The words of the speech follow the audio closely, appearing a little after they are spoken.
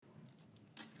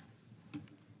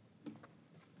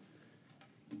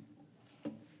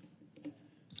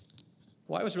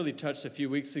Well, I was really touched a few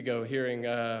weeks ago hearing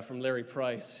from Larry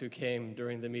Price, who came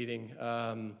during the meeting,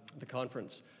 the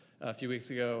conference a few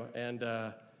weeks ago, and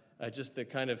just the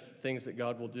kind of things that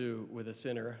God will do with a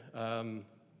sinner,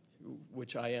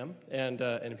 which I am, and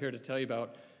I'm here to tell you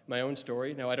about my own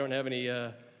story. Now, I don't have any,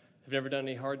 I've never done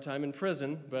any hard time in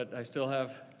prison, but I still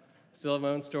have my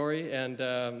own story, and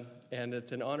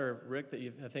it's an honor, Rick,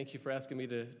 that thank you for asking me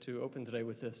to open today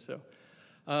with this. So.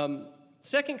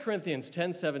 2 Corinthians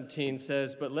 10:17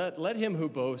 says, "But let him who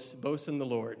boasts, boast in the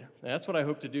Lord." Now, that's what I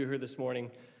hope to do here this morning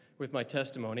with my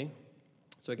testimony.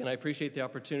 So again, I appreciate the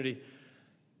opportunity.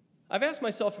 I've asked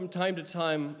myself from time to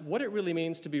time what it really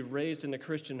means to be raised in a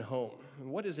Christian home.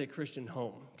 What is a Christian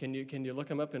home? Can you look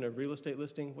them up in a real estate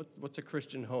listing? What's a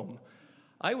Christian home?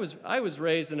 I was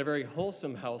raised in a very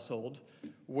wholesome household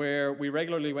where we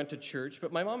regularly went to church,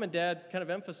 but my mom and dad kind of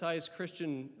emphasized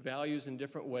Christian values in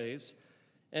different ways.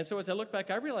 And so as I look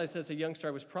back, I realized as a youngster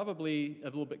I was probably a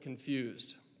little bit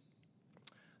confused.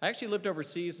 I actually lived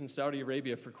overseas in Saudi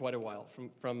Arabia for quite a while,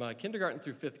 from kindergarten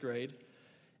through 5th grade.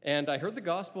 And I heard the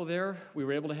gospel there. We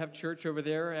were able to have church over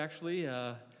there, actually.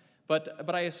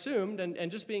 But I assumed, and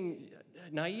just being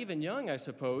naive and young, I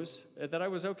suppose, that I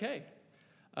was okay,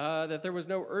 that there was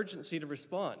no urgency to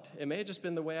respond. It may have just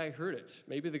been the way I heard it.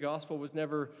 Maybe the gospel was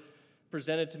never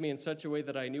presented to me in such a way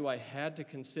that I knew I had to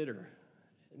consider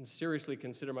and seriously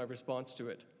consider my response to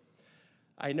it.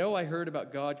 I know I heard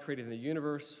about God creating the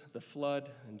universe, the flood,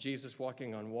 and Jesus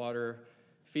walking on water,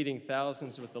 feeding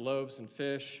thousands with the loaves and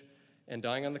fish, and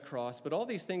dying on the cross, but all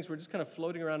these things were just kind of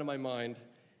floating around in my mind,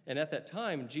 and at that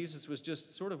time, Jesus was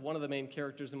just sort of one of the main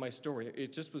characters in my story.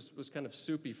 It just was kind of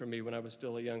soupy for me when I was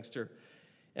still a youngster,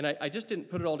 and I just didn't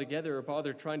put it all together or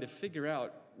bother trying to figure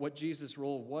out what Jesus'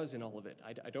 role was in all of it.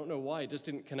 I don't know why. It just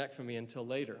didn't connect for me until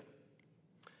later.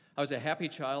 I was a happy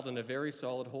child in a very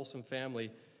solid, wholesome family,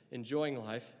 enjoying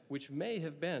life, which may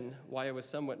have been why I was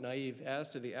somewhat naive as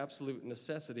to the absolute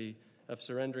necessity of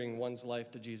surrendering one's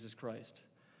life to Jesus Christ.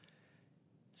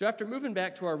 So after moving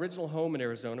back to our original home in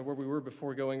Arizona, where we were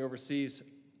before going overseas,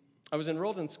 I was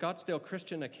enrolled in Scottsdale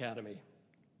Christian Academy.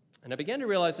 And I began to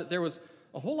realize that there was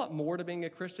a whole lot more to being a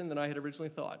Christian than I had originally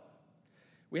thought.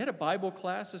 We had a Bible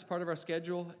class as part of our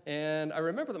schedule, and I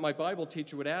remember that my Bible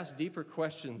teacher would ask deeper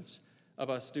questions of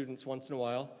us students once in a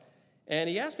while. And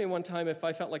he asked me one time if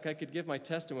I felt like I could give my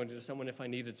testimony to someone if I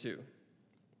needed to.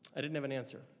 I didn't have an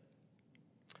answer.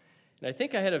 And I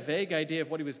think I had a vague idea of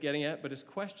what he was getting at, but his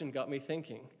question got me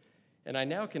thinking. And I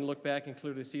now can look back and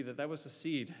clearly see that was a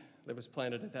seed that was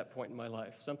planted at that point in my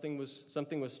life. Something was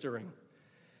stirring.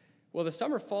 Well, the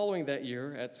summer following that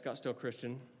year at Scottsdale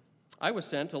Christian, I was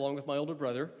sent, along with my older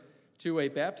brother, to a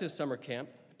Baptist summer camp,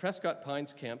 Prescott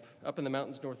Pines Camp, up in the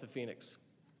mountains north of Phoenix.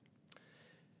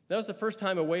 That was the first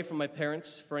time away from my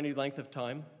parents for any length of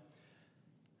time.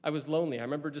 I was lonely. I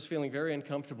remember just feeling very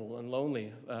uncomfortable and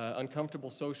lonely, uncomfortable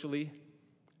socially.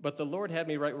 But the Lord had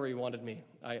me right where he wanted me,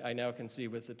 I now can see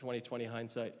with the 2020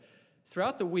 hindsight.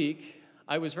 Throughout the week,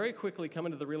 I was very quickly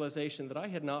coming to the realization that I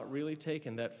had not really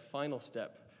taken that final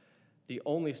step, the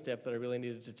only step that I really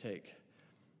needed to take.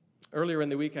 Earlier in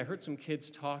the week, I heard some kids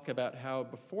talk about how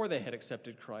before they had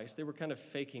accepted Christ, they were kind of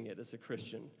faking it as a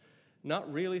Christian, not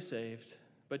really saved,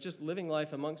 but just living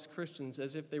life amongst Christians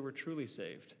as if they were truly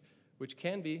saved, which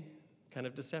can be kind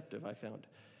of deceptive, I found.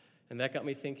 And that got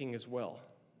me thinking as well.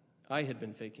 I had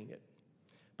been faking it,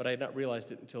 but I had not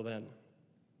realized it until then.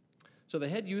 So the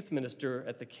head youth minister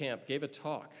at the camp gave a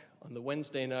talk on the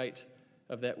Wednesday night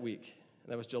of that week,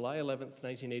 and that was July 11th,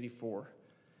 1984.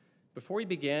 Before he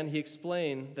began, he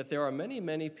explained that there are many,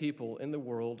 many people in the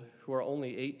world who are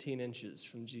only 18 inches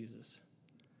from Jesus.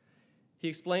 He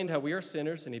explained how we are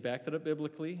sinners, and he backed it up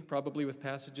biblically, probably with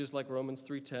passages like Romans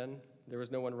 3:10, there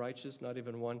is no one righteous, not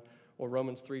even one, or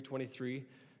Romans 3:23,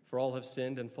 for all have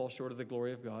sinned and fall short of the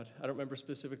glory of God. I don't remember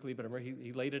specifically, but I remember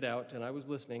he laid it out, and I was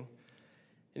listening.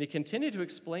 And he continued to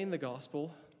explain the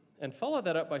gospel and followed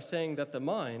that up by saying that the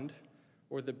mind,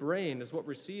 or the brain, is what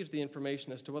receives the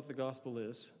information as to what the gospel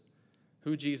is,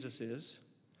 who Jesus is,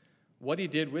 what he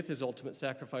did with his ultimate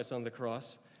sacrifice on the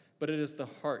cross, but it is the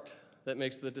heart that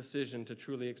makes the decision to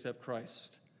truly accept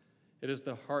Christ. It is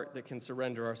the heart that can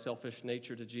surrender our selfish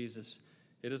nature to Jesus.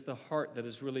 It is the heart that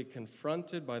is really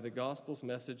confronted by the gospel's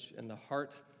message, and the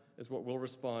heart is what will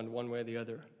respond one way or the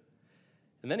other.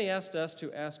 And then he asked us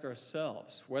to ask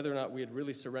ourselves whether or not we had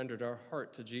really surrendered our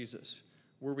heart to Jesus.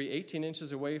 Were we 18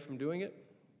 inches away from doing it?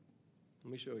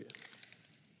 Let me show you.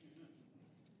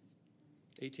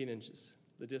 18 inches,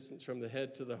 the distance from the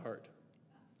head to the heart.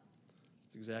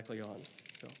 It's exactly on.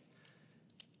 So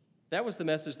that was the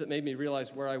message that made me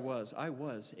realize where I was. I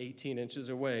was 18 inches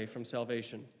away from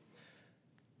salvation.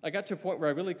 I got to a point where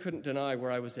I really couldn't deny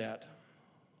where I was at.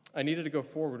 I needed to go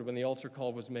forward when the altar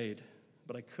call was made,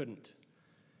 but I couldn't.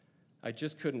 I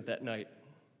just couldn't that night.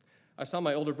 I saw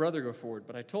my older brother go forward,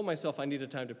 but I told myself I needed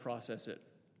time to process it.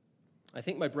 I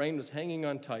think my brain was hanging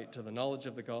on tight to the knowledge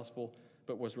of the gospel,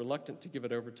 but was reluctant to give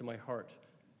it over to my heart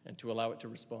and to allow it to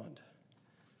respond.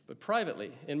 But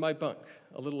privately, in my bunk,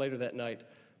 a little later that night,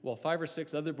 while 5 or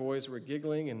 6 other boys were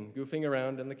giggling and goofing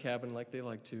around in the cabin like they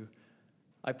like to,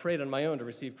 I prayed on my own to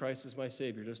receive Christ as my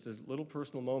Savior, just a little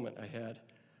personal moment I had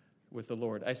with the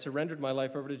Lord. I surrendered my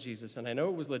life over to Jesus, and I know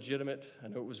it was legitimate. I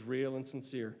know it was real and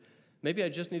sincere. Maybe I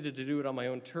just needed to do it on my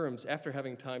own terms after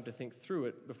having time to think through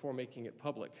it before making it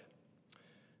public.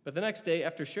 But the next day,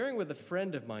 after sharing with a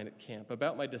friend of mine at camp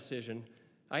about my decision,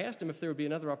 I asked him if there would be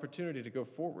another opportunity to go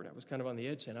forward. I was kind of on the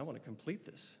edge saying, I want to complete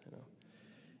this.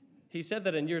 He said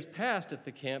that in years past at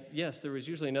the camp, yes, there was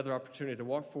usually another opportunity to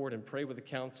walk forward and pray with a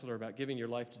counselor about giving your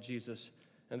life to Jesus.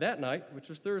 And that night, which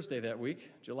was Thursday that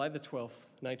week, July the 12th,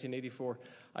 1984,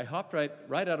 I hopped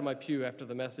right out of my pew after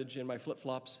the message in my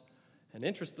flip-flops. And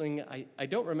interestingly, I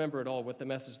don't remember at all what the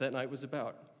message that night was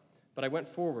about. But I went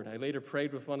forward. I later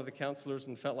prayed with one of the counselors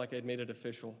and felt like I'd made it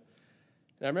official.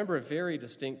 And I remember a very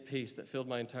distinct peace that filled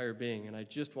my entire being, and I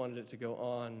just wanted it to go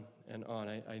on and on.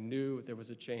 I knew there was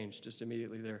a change just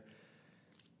immediately there.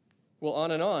 Well,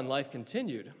 on and on, life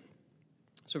continued.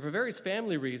 So for various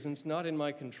family reasons not in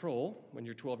my control, when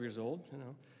you're 12 years old,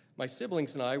 my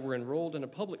siblings and I were enrolled in a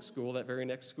public school that very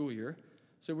next school year,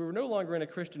 so we were no longer in a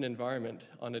Christian environment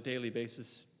on a daily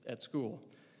basis at school.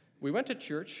 We went to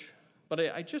church, but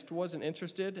I just wasn't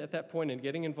interested at that point in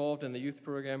getting involved in the youth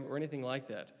program or anything like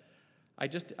that. I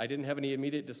didn't have any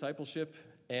immediate discipleship,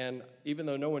 and even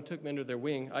though no one took me under their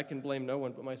wing, I can blame no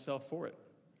one but myself for it.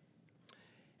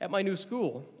 At my new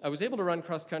school, I was able to run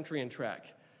cross-country and track,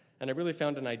 and I really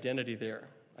found an identity there.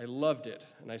 I loved it,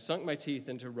 and I sunk my teeth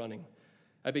into running.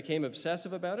 I became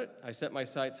obsessive about it. I set my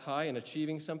sights high in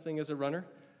achieving something as a runner.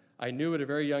 I knew at a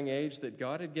very young age that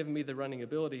God had given me the running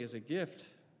ability as a gift,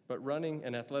 but running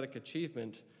and athletic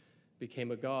achievement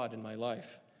became a god in my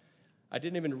life. I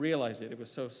didn't even realize it. It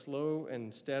was so slow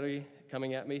and steady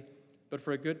coming at me, but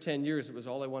for a good 10 years, it was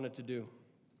all I wanted to do.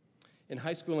 In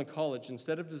high school and college,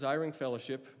 instead of desiring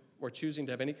fellowship or choosing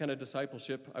to have any kind of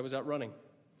discipleship, I was out running.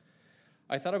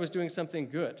 I thought I was doing something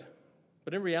good,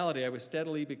 but in reality, I was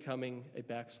steadily becoming a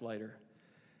backslider.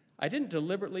 I didn't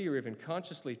deliberately or even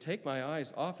consciously take my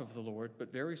eyes off of the Lord,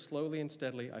 but very slowly and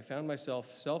steadily, I found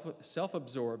myself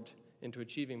self-absorbed into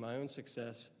achieving my own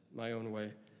success, my own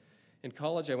way. In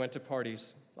college, I went to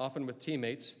parties, often with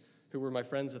teammates who were my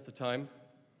friends at the time,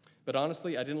 but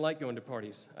honestly, I didn't like going to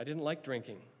parties. I didn't like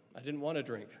drinking. I didn't want to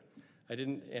drink.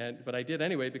 But I did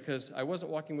anyway because I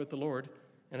wasn't walking with the Lord,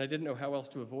 and I didn't know how else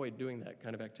to avoid doing that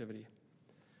kind of activity.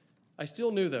 I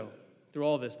still knew, though, through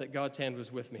all this, that God's hand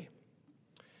was with me.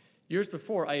 Years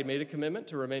before, I had made a commitment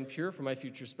to remain pure for my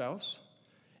future spouse,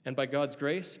 and by God's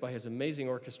grace, by his amazing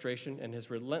orchestration and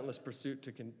his relentless pursuit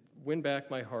to win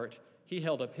back my heart, he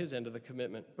held up his end of the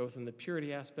commitment, both in the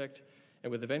purity aspect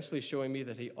and with eventually showing me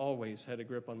that he always had a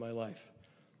grip on my life.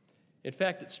 In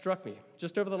fact, it struck me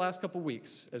just over the last couple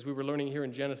weeks as we were learning here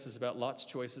in Genesis about Lot's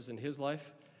choices in his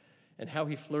life and how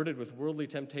he flirted with worldly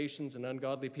temptations and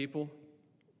ungodly people,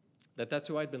 that's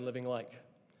who I'd been living like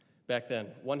back then.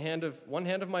 One hand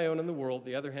of my own in the world,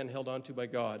 the other hand held onto by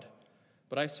God.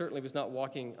 But I certainly was not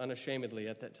walking unashamedly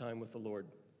at that time with the Lord.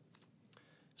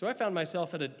 So I found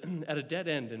myself at a dead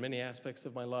end in many aspects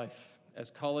of my life. As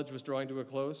college was drawing to a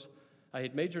close, I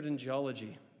had majored in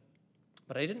geology,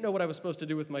 but I didn't know what I was supposed to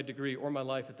do with my degree or my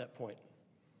life at that point.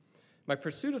 My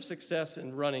pursuit of success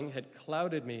in running had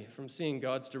clouded me from seeing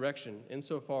God's direction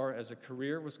insofar as a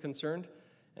career was concerned,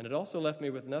 and it also left me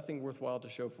with nothing worthwhile to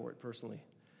show for it personally.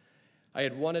 I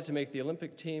had wanted to make the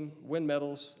Olympic team, win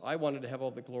medals. I wanted to have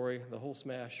all the glory, the whole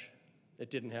smash.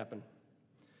 It didn't happen.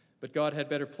 But God had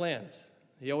better plans.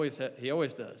 He always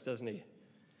does, doesn't he?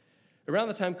 Around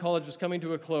the time college was coming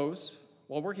to a close,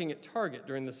 while working at Target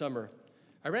during the summer,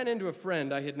 I ran into a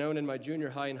friend I had known in my junior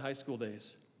high and high school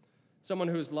days, someone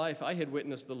whose life I had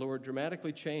witnessed the Lord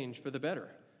dramatically change for the better.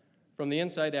 From the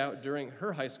inside out during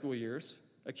her high school years,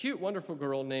 a cute, wonderful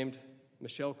girl named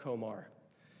Michelle Komar.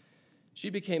 She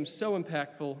became so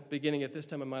impactful beginning at this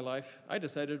time in my life, I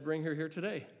decided to bring her here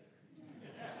today.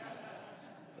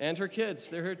 And her kids,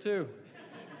 they're here too.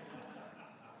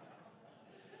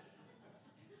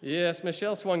 Yes,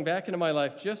 Michelle swung back into my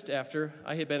life just after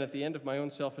I had been at the end of my own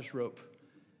selfish rope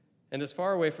and as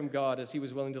far away from God as he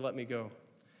was willing to let me go.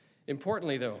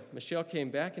 Importantly, though, Michelle came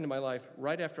back into my life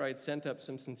right after I had sent up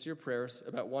some sincere prayers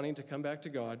about wanting to come back to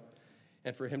God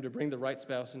and for him to bring the right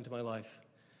spouse into my life.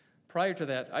 Prior to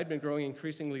that, I'd been growing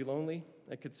increasingly lonely.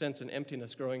 I could sense an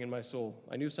emptiness growing in my soul.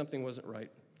 I knew something wasn't right.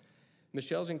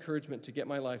 Michelle's encouragement to get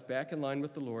my life back in line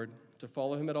with the Lord, to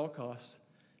follow him at all costs,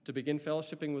 to begin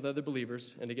fellowshipping with other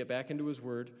believers, and to get back into his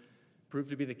word proved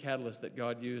to be the catalyst that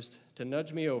God used to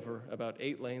nudge me over about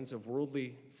 8 lanes of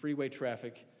worldly freeway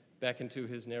traffic back into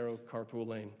his narrow carpool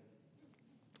lane.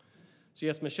 So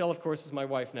yes, Michelle, of course, is my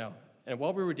wife now. And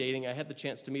while we were dating, I had the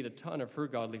chance to meet a ton of her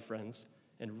godly friends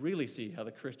and really see how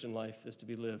the Christian life is to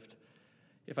be lived.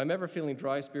 If I'm ever feeling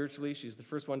dry spiritually, she's the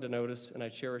first one to notice, and I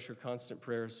cherish her constant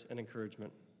prayers and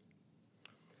encouragement.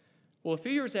 Well, a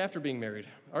few years after being married,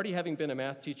 already having been a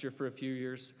math teacher for a few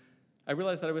years, I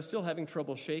realized that I was still having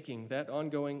trouble shaking that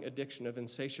ongoing addiction of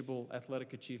insatiable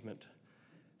athletic achievement.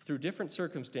 Through different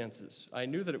circumstances, I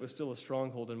knew that it was still a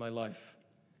stronghold in my life.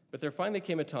 But there finally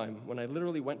came a time when I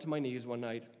literally went to my knees one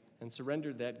night and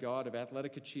surrendered that God of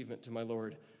athletic achievement to my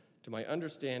Lord, to my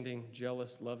understanding,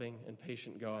 jealous, loving, and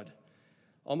patient God.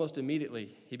 Almost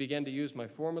immediately, he began to use my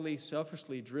formerly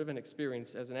selfishly driven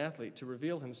experience as an athlete to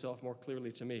reveal himself more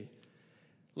clearly to me.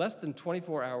 Less than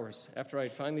 24 hours after I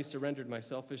had finally surrendered my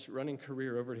selfish running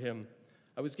career over to him,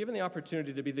 I was given the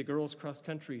opportunity to be the girls'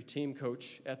 cross-country team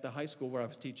coach at the high school where I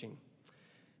was teaching.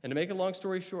 And to make a long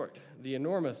story short, the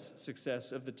enormous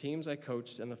success of the teams I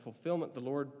coached and the fulfillment the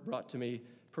Lord brought to me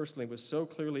personally was so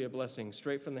clearly a blessing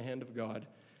straight from the hand of God.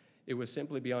 It was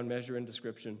simply beyond measure and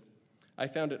description. I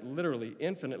found it literally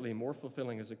infinitely more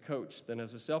fulfilling as a coach than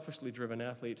as a selfishly driven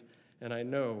athlete, and I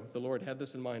know the Lord had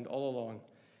this in mind all along,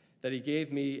 that he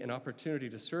gave me an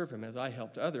opportunity to serve him as I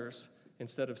helped others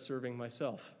instead of serving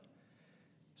myself.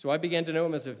 So I began to know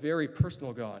him as a very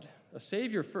personal God, a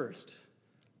Savior first,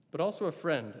 but also a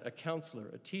friend, a counselor,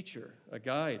 a teacher, a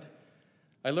guide.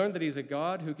 I learned that he's a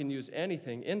God who can use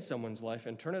anything in someone's life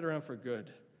and turn it around for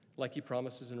good, like he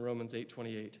promises in Romans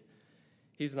 8:28.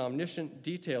 He's an omniscient,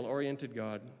 detail-oriented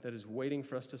God that is waiting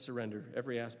for us to surrender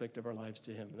every aspect of our lives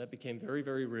to him. And that became very,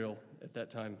 very real at that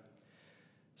time.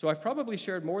 So I've probably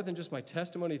shared more than just my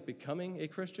testimony of becoming a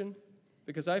Christian,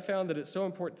 because I found that it's so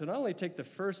important to not only take the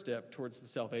first step towards the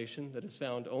salvation that is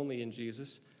found only in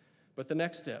Jesus, but the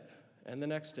next step, and the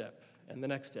next step, and the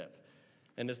next step.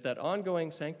 And it's that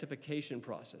ongoing sanctification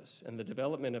process and the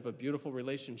development of a beautiful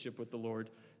relationship with the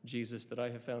Lord Jesus that I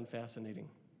have found fascinating,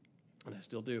 and I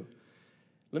still do.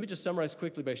 Let me just summarize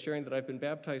quickly by sharing that I've been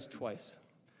baptized twice.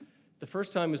 The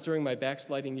first time was during my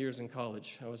backsliding years in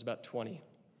college. I was about 20.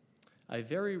 I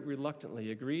very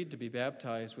reluctantly agreed to be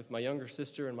baptized with my younger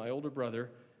sister and my older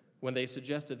brother when they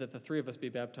suggested that the three of us be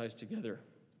baptized together.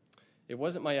 It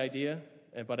wasn't my idea,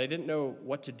 but I didn't know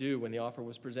what to do when the offer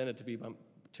was presented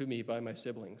to me by my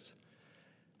siblings.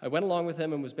 I went along with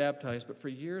them and was baptized, but for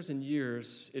years and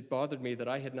years, it bothered me that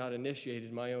I had not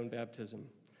initiated my own baptism.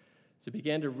 So it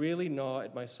began to really gnaw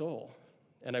at my soul,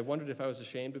 and I wondered if I was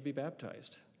ashamed to be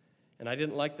baptized. And I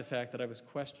didn't like the fact that I was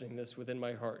questioning this within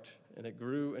my heart, and it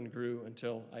grew and grew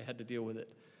until I had to deal with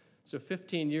it. So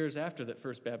 15 years after that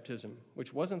first baptism,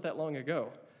 which wasn't that long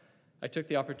ago, I took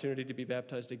the opportunity to be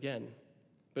baptized again.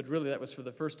 But really, that was for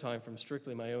the first time from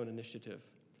strictly my own initiative.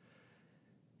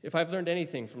 If I've learned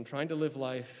anything from trying to live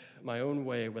life my own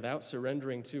way without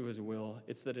surrendering to his will,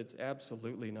 it's that it's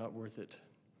absolutely not worth it.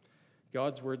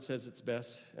 God's word says it's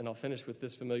best, and I'll finish with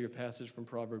this familiar passage from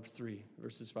Proverbs 3,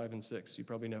 verses 5 and 6. You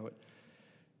probably know it.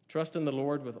 Trust in the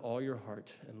Lord with all your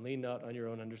heart, and lean not on your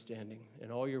own understanding. In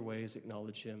all your ways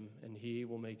acknowledge him, and he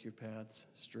will make your paths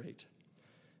straight.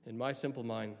 In my simple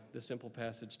mind, this simple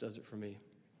passage does it for me.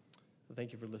 So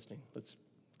thank you for listening. Let's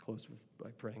close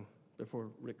by praying before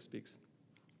Rick speaks.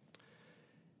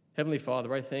 Heavenly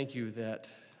Father, I thank you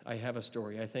that I have a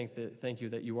story. I thank you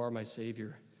that you are my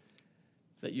Savior,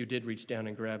 that you did reach down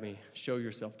and grab me, show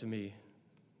yourself to me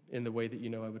in the way that you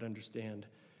know I would understand.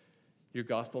 Your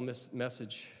gospel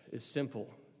message is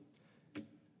simple,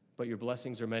 but your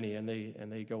blessings are many, and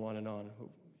they go on and on.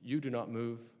 You do not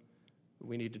move.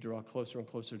 We need to draw closer and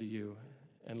closer to you.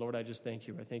 And Lord, I just thank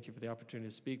you. I thank you for the opportunity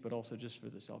to speak, but also just for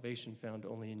the salvation found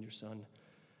only in your Son.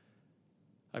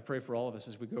 I pray for all of us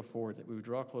as we go forward that we would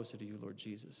draw closer to you, Lord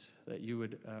Jesus, that you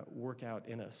would work out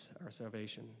in us our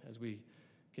salvation as we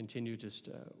continue just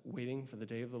waiting for the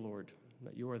day of the Lord,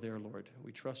 that you are there, Lord.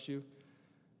 We trust you.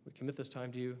 We commit this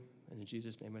time to you, and in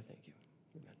Jesus' name I thank you.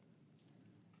 Amen.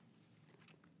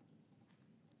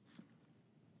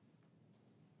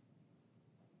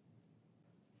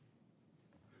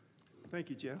 Thank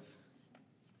you, Jeff.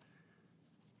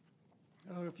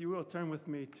 If you will, turn with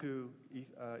me to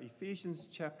Ephesians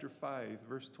chapter 5,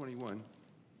 verse 21.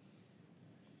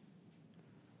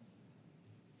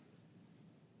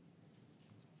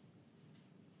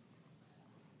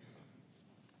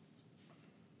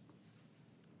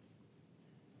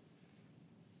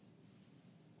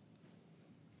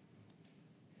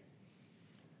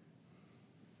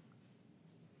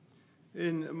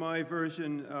 In my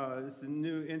version, it's the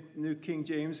New King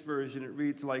James Version, it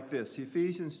reads like this,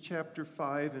 Ephesians chapter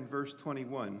 5 and verse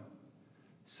 21,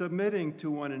 submitting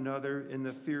to one another in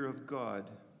the fear of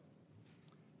God.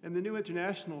 In the New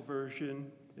International Version,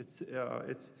 it's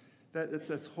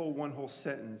one whole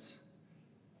sentence.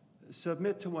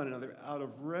 Submit to one another out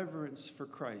of reverence for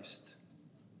Christ.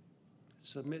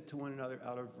 Submit to one another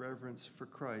out of reverence for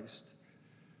Christ.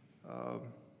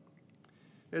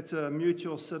 It's a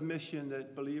mutual submission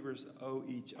that believers owe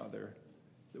each other,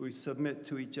 that we submit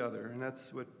to each other. And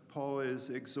that's what Paul is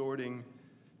exhorting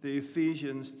the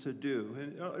Ephesians to do.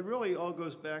 And it really all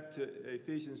goes back to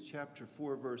Ephesians chapter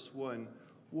 4, verse 1.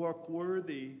 Walk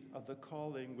worthy of the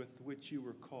calling with which you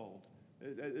were called.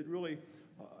 It really,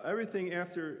 everything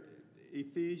after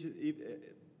Ephesians, the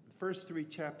first 3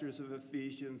 chapters of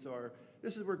Ephesians are,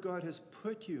 this is where God has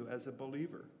put you as a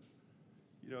believer.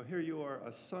 You know, here you are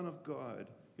a son of God.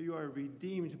 Here you are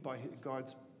redeemed by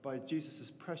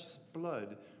Jesus' precious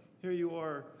blood. Here you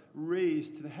are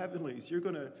raised to the heavenlies. You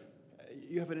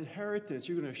have an inheritance.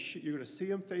 You're going to see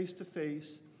him face to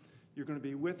face. You're going to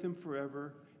be with him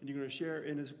forever, and you're going to share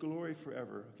in his glory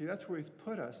forever. Okay, that's where he's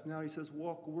put us. Now he says,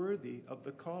 walk worthy of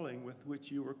the calling with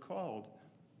which you were called.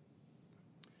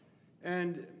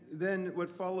 And then what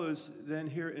follows then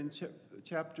here in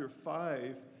chapter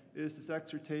 5 is this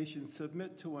exhortation,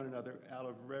 submit to one another out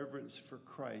of reverence for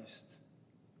Christ.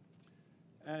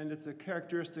 And it's a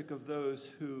characteristic of those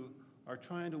who are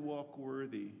trying to walk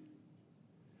worthy.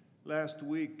 Last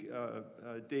week,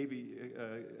 Davey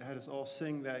had us all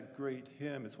sing that great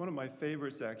hymn. It's one of my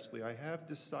favorites, actually. I have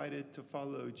decided to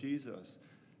follow Jesus.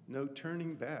 No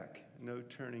turning back, no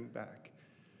turning back.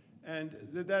 And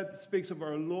that speaks of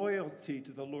our loyalty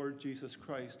to the Lord Jesus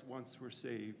Christ once we're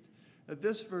saved.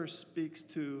 This verse speaks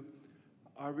to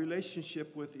our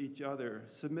relationship with each other,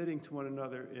 submitting to one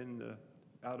another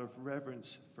out of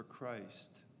reverence for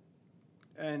Christ.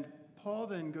 And Paul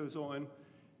then goes on,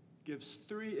 gives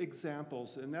 3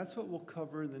 examples, and that's what we'll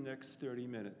cover in the next 30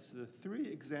 minutes. The 3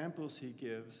 examples he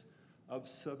gives of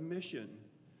submission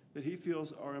that he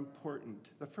feels are important.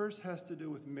 The first has to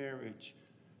do with marriage.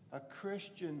 A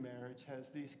Christian marriage has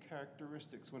these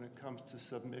characteristics when it comes to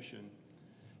submission.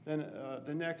 Then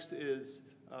the next is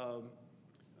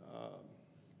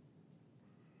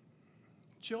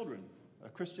children, a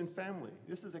Christian family.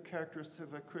 This is a characteristic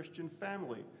of a Christian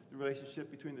family, the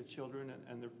relationship between the children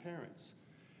and their parents.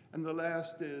 And the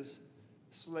last is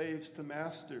slaves to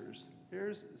masters.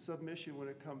 Here's submission when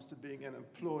it comes to being an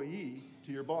employee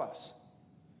to your boss.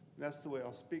 And that's the way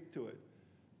I'll speak to it.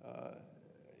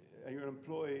 You're an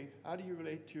employee, how do you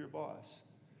relate to your boss?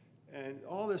 And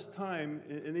all this time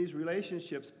in these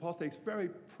relationships, Paul takes very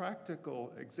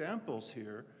practical examples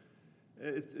here.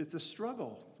 It's a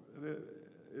struggle.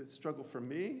 It's a struggle for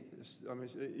me. It's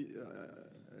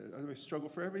a struggle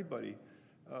for everybody,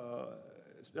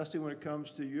 especially when it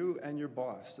comes to you and your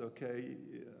boss, okay?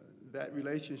 That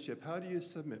relationship, how do you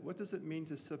submit? What does it mean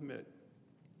to submit?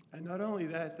 And not only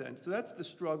that then, so that's the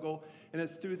struggle, and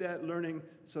it's through that learning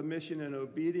submission and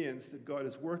obedience that God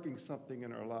is working something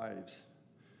in our lives.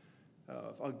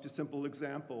 Just a simple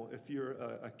example, if you're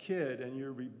a kid and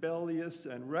you're rebellious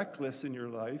and reckless in your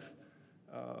life,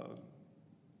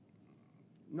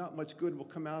 not much good will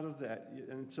come out of that.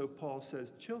 And so Paul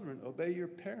says, children, obey your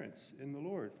parents in the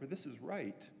Lord, for this is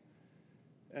right.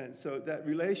 And so that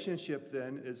relationship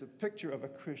then is a picture of a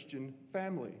Christian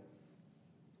family.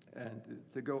 And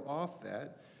to go off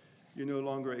that, you're no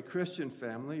longer a Christian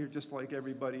family, you're just like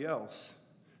everybody else.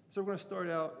 So we're going to start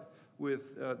out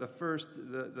with the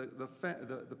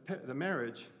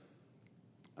marriage.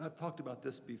 And I've talked about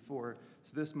this before,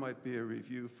 so this might be a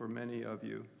review for many of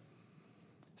you.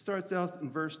 Starts out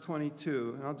in verse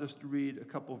 22, and I'll just read a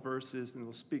couple verses and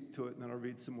we'll speak to it, and then I'll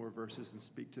read some more verses and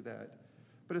speak to that.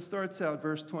 But it starts out,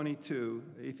 verse 22,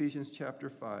 Ephesians chapter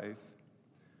 5.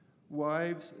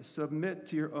 Wives, submit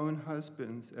to your own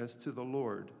husbands as to the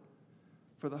Lord.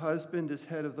 For the husband is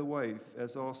head of the wife,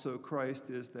 as also Christ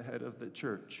is the head of the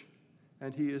church,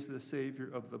 and he is the Savior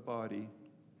of the body.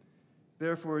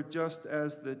 Therefore, just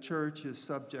as the church is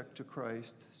subject to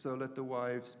Christ, so let the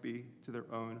wives be to their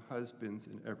own husbands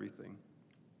in everything.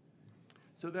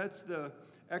 So that's the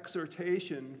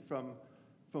exhortation from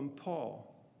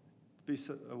Paul.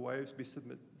 Wives, be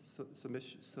submissive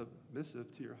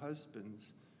to your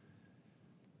husbands.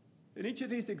 In each of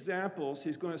these examples,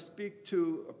 he's going to speak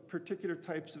to particular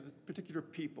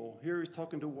people. Here he's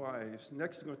talking to wives.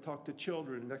 Next he's going to talk to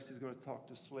children. Next he's going to talk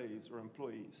to slaves or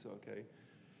employees, okay?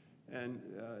 And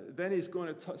then he's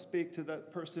going to speak to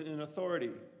that person in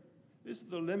authority. These are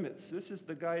the limits. This is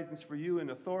the guidance for you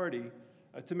in authority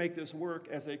to make this work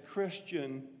as a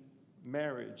Christian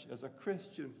marriage, as a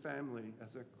Christian family,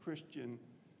 as a Christian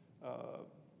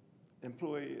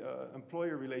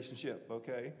employer relationship,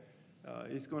 okay?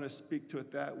 He's going to speak to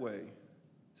it that way.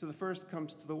 So the first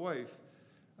comes to the wife.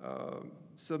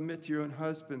 Submit to your own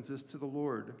husbands as to the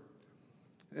Lord.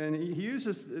 And he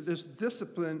uses this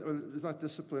discipline, or it's not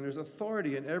discipline, there's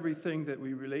authority in everything that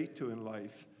we relate to in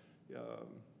life.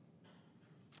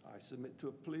 I submit to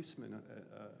a policeman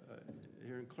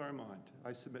here in Claremont.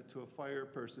 I submit to a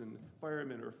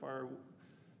fireman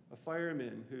a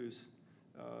fireman who's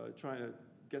trying to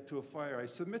get to a fire. I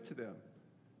submit to them.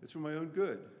 It's for my own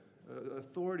good.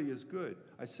 Authority is good.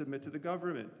 I submit to the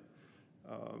government.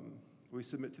 We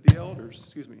submit to the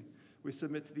elders. We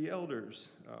submit to the elders.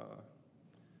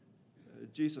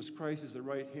 Jesus Christ is at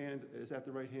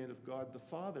the right hand of God the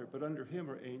Father, but under him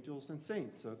are angels and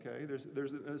saints, okay?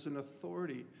 There's an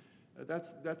authority.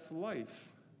 That's life.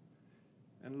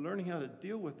 And learning how to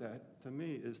deal with that, to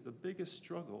me, is the biggest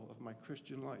struggle of my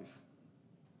Christian life.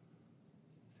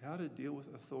 How to deal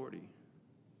with authority,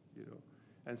 you know.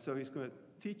 And so he's going to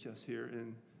teach us here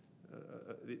in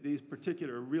these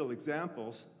particular real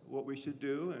examples what we should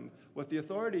do and what the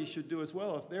authorities should do as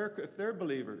well if they're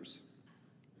believers.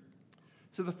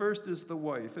 So the first is the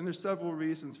wife, and there's several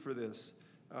reasons for this.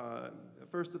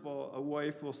 First of all, a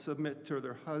wife will submit to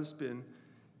their husband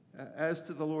as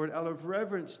to the Lord out of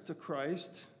reverence to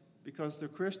Christ, because they're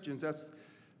Christians.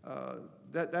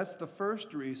 That's the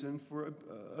first reason for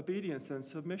obedience and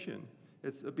submission.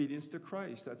 It's obedience to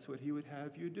Christ. That's what he would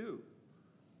have you do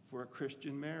for a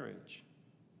Christian marriage.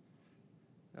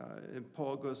 And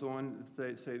Paul goes on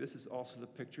to say this is also the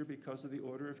picture because of the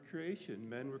order of creation.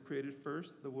 Men were created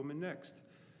first, the woman next.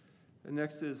 The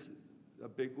next is a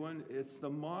big one. It's the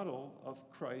model of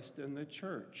Christ and the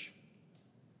church.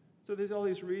 So there's all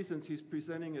these reasons he's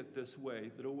presenting it this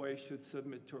way, that a wife should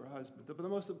submit to her husband. But the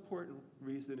most important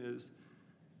reason is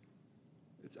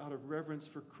it's out of reverence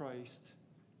for Christ,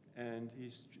 and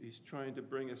he's trying to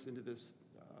bring us into this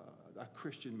a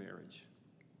Christian marriage.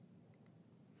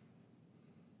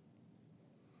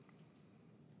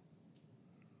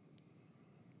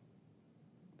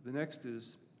 The next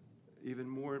is even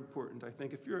more important, I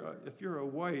think. If you're a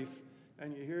wife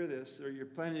and you hear this, or you're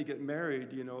planning to get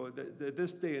married, you know,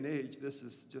 this day and age, this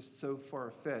is just so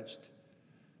far-fetched.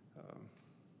 I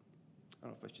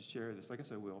don't know if I should share this. I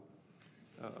guess I will.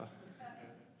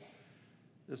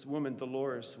 This woman,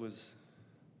 Dolores, was...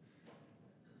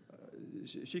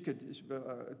 She could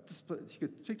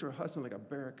speak to her husband like a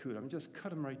barracuda. I mean, just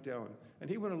cut him right down. And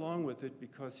he went along with it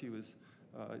because he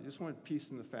just wanted peace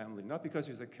in the family. Not because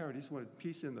he was a coward, he just wanted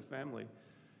peace in the family.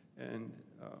 And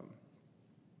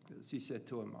she said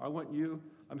to him,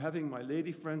 I'm having my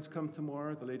lady friends come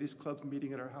tomorrow. The ladies' club's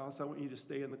meeting at our house. I want you to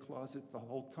stay in the closet the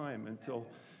whole time until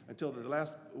the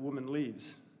last woman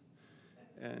leaves.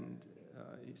 And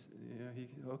he said,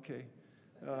 yeah, okay.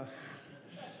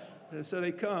 So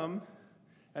they come.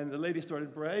 And the lady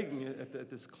started bragging at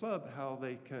this club how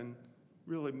they can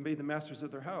really be the masters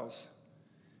of their house.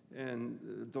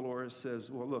 And Dolores says,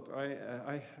 well, look,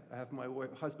 I have my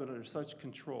husband under such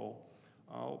control.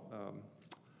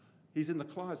 He's in the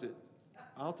closet.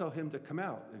 I'll tell him to come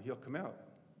out, and he'll come out.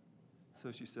 So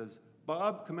she says,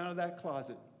 Bob, come out of that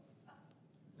closet.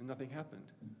 And nothing happened.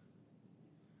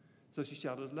 So she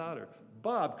shouted louder,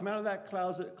 Bob, come out of that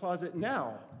closet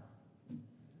now.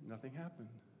 Nothing happened.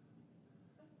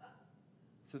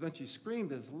 So then she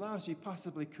screamed as loud as she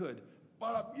possibly could,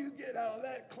 Bob, you get out of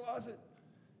that closet.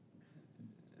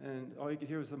 And all you could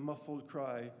hear was a muffled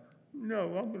cry,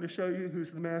 no, I'm going to show you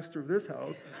who's the master of this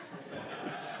house.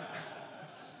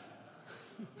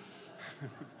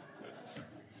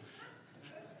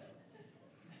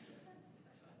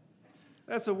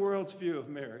 That's a world's view of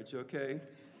marriage, okay?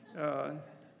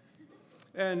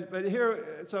 But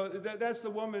here, so that's the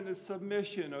woman's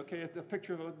submission, okay? It's a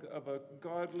picture of a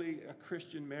godly, a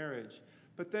Christian marriage.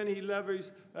 But then he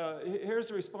levies, here's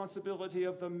the responsibility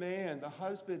of the man, the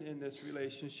husband in this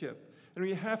relationship. And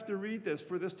we have to read this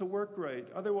for this to work right.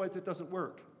 Otherwise, it doesn't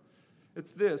work.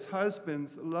 It's this,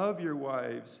 husbands, love your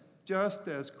wives, just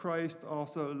as Christ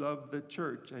also loved the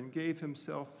church and gave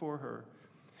himself for her,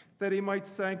 that he might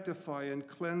sanctify and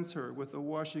cleanse her with the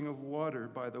washing of water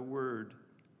by the word,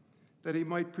 that he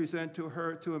might present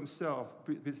her to himself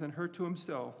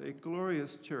a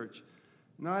glorious church,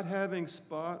 not having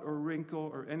spot or wrinkle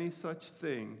or any such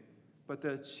thing, but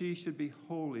that she should be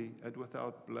holy and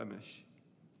without blemish.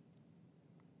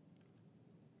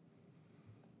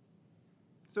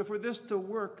 So for this to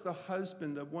work, the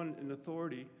husband, the one in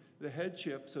authority, the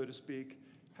headship, so to speak,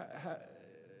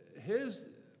 his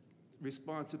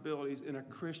responsibilities in a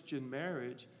Christian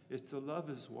marriage is to love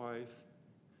his wife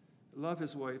love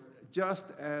his wife, just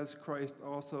as Christ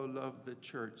also loved the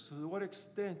church. So to what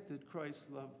extent did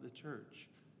Christ love the church?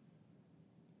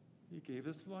 He gave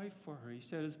his life for her. He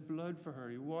shed his blood for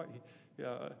her.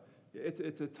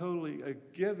 It's a totally a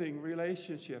giving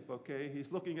relationship, okay?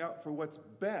 He's looking out for what's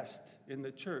best in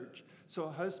the church. So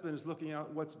a husband is looking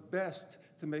out what's best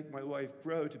to make my wife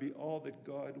grow to be all that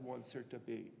God wants her to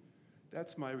be.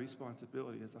 That's my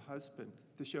responsibility as a husband,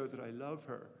 to show that I love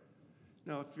her.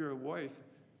 Now, if you're a wife,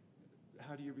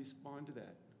 how do you respond to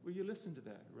that? Well, you listen to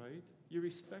that, right? You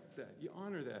respect that. You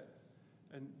honor that.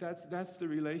 And that's the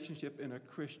relationship in a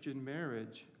Christian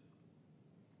marriage.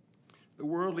 The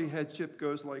worldly headship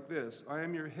goes like this. I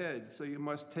am your head, so you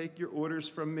must take your orders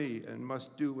from me and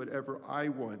must do whatever I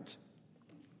want.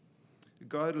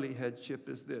 Godly headship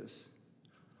is this.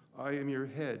 I am your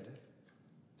head,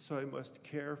 so I must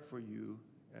care for you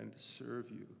and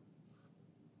serve you.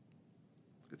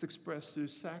 It's expressed through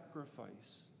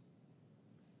sacrifice.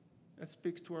 That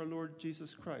speaks to our Lord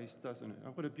Jesus Christ, doesn't it?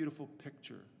 What a beautiful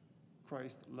picture.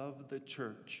 Christ loved the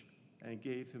church and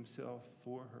gave himself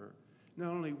for her.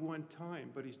 Not only one time,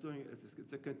 but he's doing it.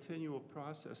 It's a continual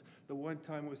process. The one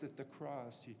time was at the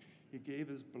cross. He gave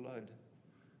his blood.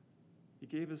 He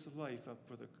gave his life up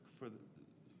for the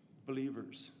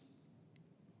believers.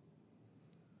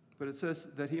 But it says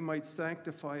that he might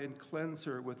sanctify and cleanse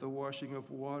her with the washing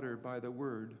of water by the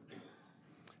word.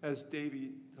 As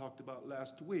Davey talked about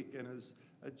last week, and as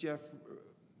Jeff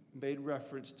made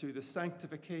reference to, the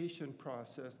sanctification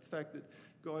process, the fact that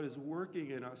God is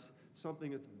working in us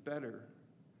something that's better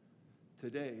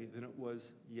today than it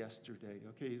was yesterday.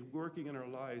 Okay, he's working in our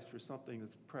lives for something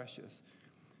that's precious.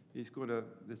 It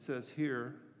says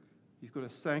here, he's going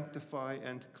to sanctify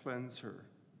and cleanse her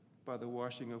by the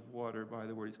washing of water by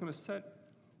the word. He's going to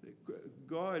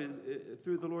God is,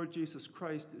 through the Lord Jesus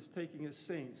Christ, is taking his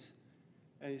saints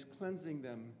and he's cleansing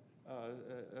them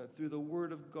through the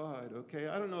word of God, okay?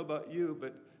 I don't know about you,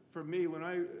 but for me, when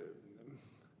I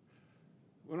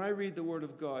read the word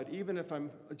of God, even if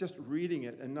I'm just reading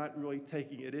it and not really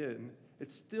taking it in,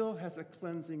 it still has a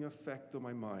cleansing effect on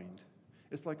my mind.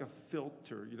 It's like a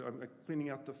filter, I'm cleaning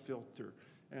out the filter.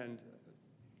 And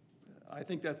I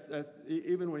think that's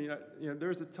even when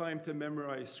there's a time to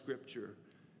memorize Scripture,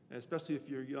 and especially if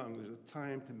you're young, there's a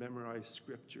time to memorize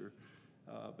Scripture.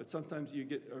 But sometimes you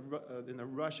get in a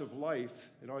rush of life,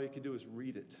 and all you can do is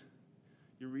read it.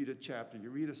 You read a chapter, you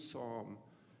read a psalm,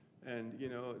 and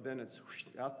then it's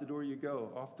out the door you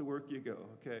go, off to work you go,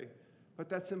 okay? But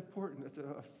that's important. It's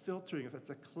a filtering, that's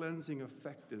a cleansing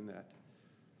effect in that.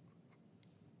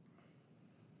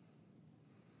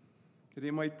 That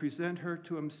he might present her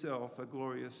to himself a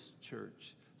glorious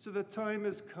church. So the time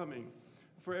is coming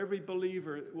for every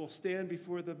believer that will stand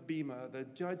before the bema, the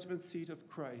judgment seat of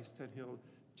Christ, and he'll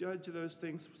judge those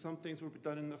things. Some things were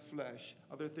done in the flesh,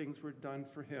 other things were done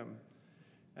for him,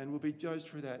 and will be judged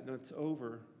for that. And when it's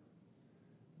over,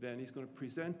 then he's going to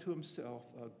present to himself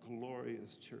a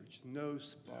glorious church, no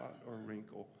spot or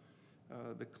wrinkle.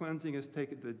 The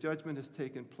judgment has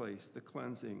taken place, the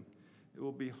cleansing. It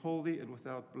will be holy and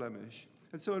without blemish.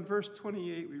 And so in verse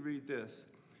 28, we read this.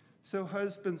 So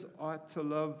husbands ought to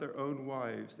love their own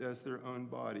wives as their own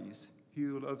bodies. He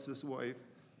who loves his wife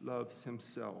loves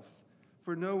himself.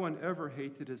 For no one ever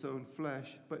hated his own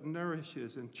flesh, but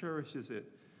nourishes and cherishes it,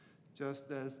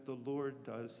 just as the Lord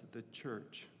does the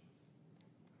church.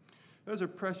 Those are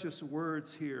precious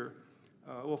words here.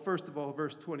 Well, first of all,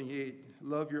 verse 28,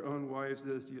 love your own wives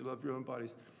as you love your own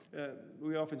bodies.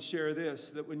 We often share this,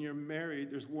 that when you're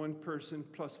married, there's one person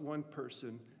plus one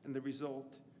person, and the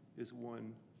result is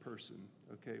one person,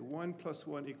 okay? 1 +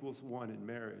 1 = 1 in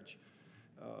marriage.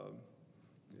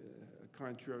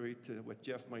 Contrary to what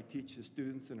Jeff might teach his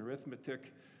students in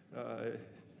arithmetic,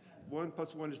 1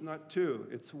 + 1 is not 2,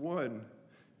 it's 1.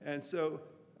 And so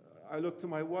I look to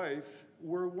my wife,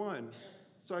 we're one.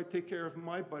 So I take care of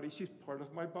my body, she's part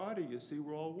of my body, you see,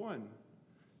 we're all one.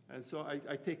 And so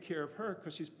I take care of her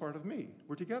because she's part of me.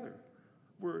 We're together.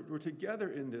 We're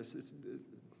together in this.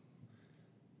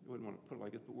 I wouldn't want to put it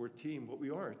like this, but we're a team. What we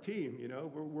are, a team,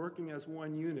 We're working as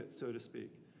one unit, so to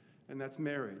speak. And that's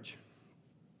marriage.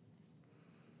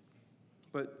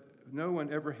 But no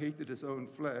one ever hated his own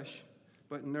flesh,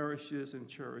 but nourishes and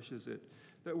cherishes it.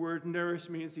 That word nourish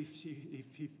means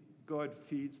God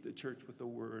feeds the church with the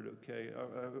word, okay?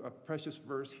 A precious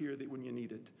verse here that when you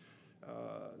need it.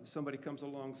 Somebody comes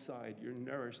alongside, you're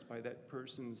nourished by that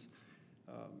person's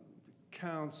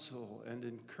counsel and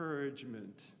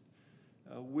encouragement,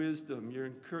 wisdom.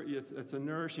 It's a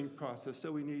nourishing process,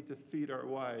 so we need to feed our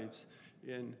wives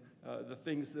in the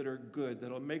things that are good,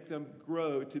 that'll make them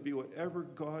grow to be whatever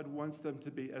God wants them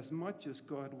to be, as much as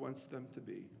God wants them to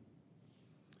be.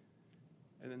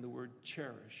 And then the word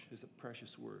cherish is a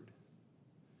precious word.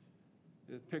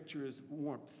 The picture is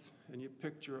warmth, and you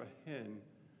picture a hen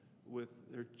with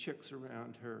their chicks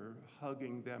around her,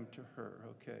 hugging them to her,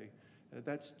 okay?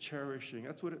 That's cherishing.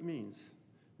 That's what it means.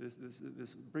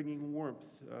 This bringing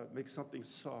warmth makes something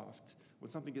soft. When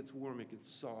something gets warm, it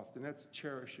gets soft, and that's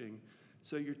cherishing.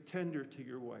 So you're tender to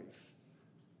your wife.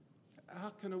 How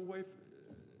can a wife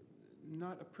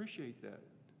not appreciate that?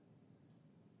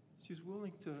 She's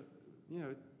willing to,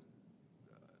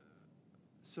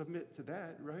 submit to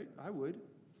that, right? I would.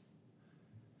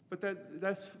 But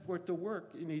that's for it to work.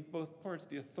 You need both parts.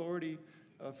 The authority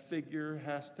figure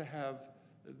has to have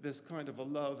this kind of a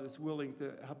love that's willing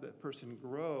to help that person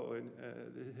grow and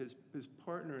his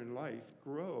partner in life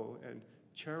grow and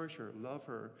cherish her, love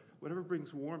her, whatever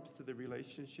brings warmth to the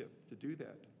relationship to do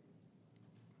that.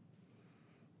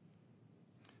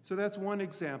 So that's one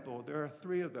example. There are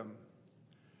 3 of them.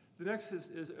 The next is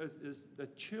the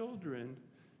children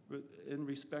in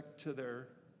respect to their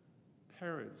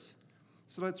parents.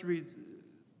 So let's read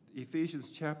Ephesians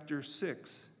chapter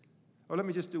 6. Oh, let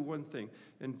me just do one thing.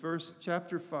 In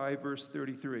chapter 5, verse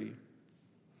 33,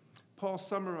 Paul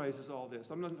summarizes all this.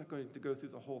 I'm not going to go through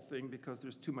the whole thing because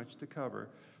there's too much to cover.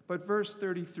 But verse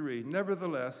 33,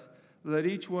 nevertheless, let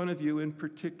each one of you in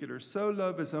particular so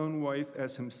love his own wife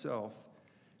as himself.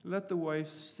 Let the wife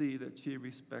see that she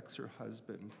respects her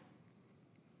husband.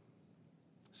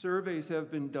 Surveys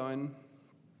have been done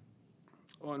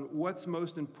on what's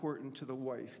most important to the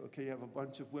wife. Okay, you have a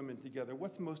bunch of women together.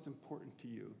 What's most important to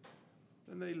you?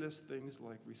 And they list things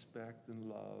like respect and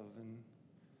love and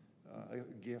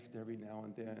a gift every now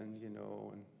and then,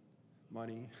 and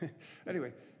money.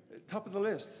 Anyway, top of the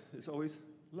list is always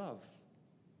love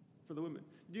for the women.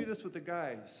 Do this with the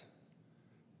guys.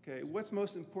 Okay, what's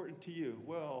most important to you?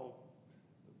 Well,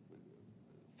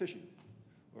 fishing,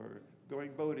 or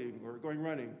going boating, or going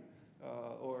running,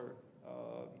 or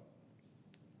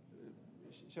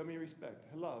show me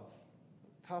respect, love.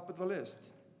 Top of the list,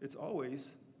 it's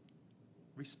always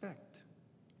respect.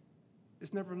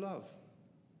 It's never love.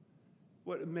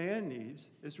 What a man needs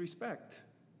is respect.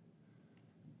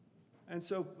 And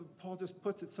so Paul just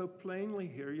puts it so plainly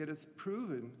here, yet it's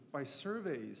proven by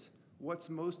surveys. What's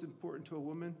most important to a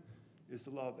woman is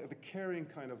love, the caring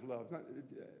kind of love.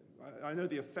 I know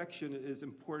the affection is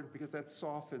important because that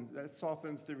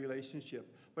softens the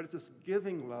relationship, but it's this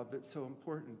giving love that's so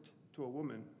important to a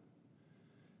woman.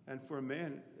 And for a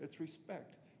man, it's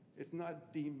respect. It's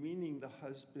not demeaning the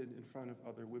husband in front of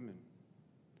other women,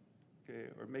 okay,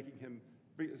 or making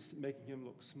him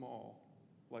look small,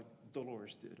 like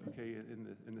Dolores did, okay,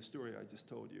 in the story I just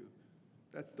told you.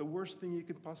 That's the worst thing you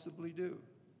can possibly do.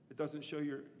 It doesn't show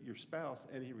your spouse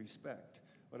any respect.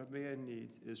 What a man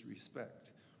needs is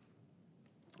respect.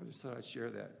 I just thought I'd share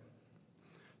that.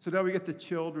 So now we get the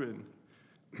children.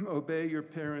 Obey your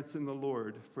parents in the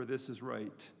Lord, for this is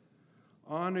right.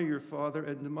 Honor your father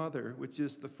and mother, which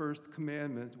is the first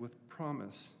commandment with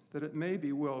promise, that it may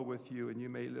be well with you and you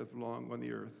may live long on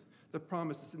the earth. The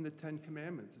promise is in the 10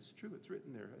 Commandments. It's true, it's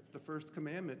written there. It's the first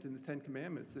commandment in the 10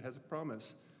 Commandments that has a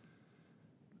promise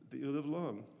that you live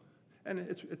long. And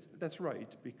that's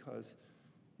right, because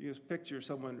you just picture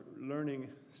someone learning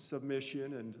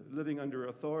submission and living under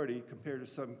authority compared to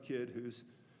some kid who's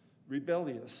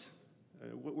rebellious.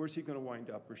 Where's he going to wind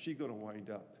up, or she going to wind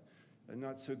up? And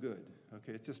not so good.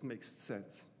 Okay, it just makes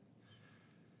sense.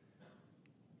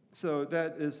 So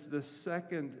that is the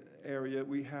second area.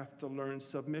 We have to learn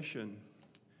submission,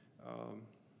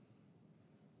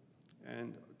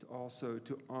 and also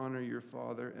to honor your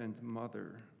father and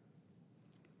mother.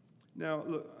 Now,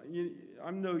 look,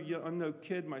 I'm no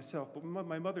kid myself, but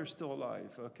my mother's still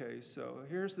alive. Okay, so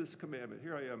here's this commandment.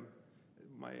 Here I am.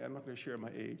 I'm not going to share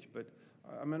my age, but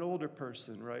I'm an older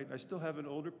person, right? I still have an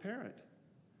older parent.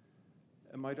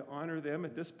 Am I to honor them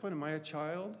at this point? Am I a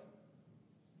child?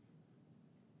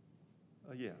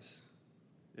 Yes.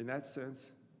 In that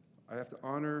sense, I have to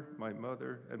honor my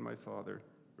mother and my father,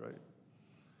 right?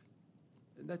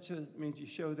 And that just means you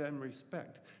show them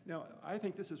respect. Now, I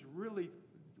think this is really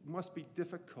must be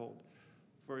difficult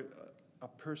for a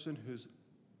person whose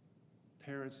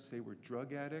parents, say, were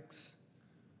drug addicts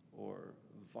or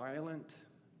violent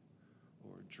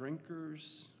or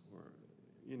drinkers or,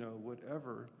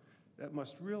 whatever. That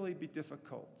must really be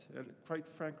difficult. And quite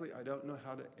frankly, I don't know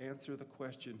how to answer the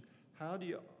question, how do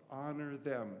you honor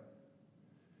them?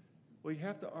 Well, you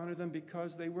have to honor them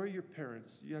because they were your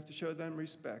parents. You have to show them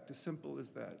respect, as simple as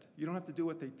that. You don't have to do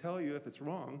what they tell you if it's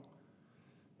wrong,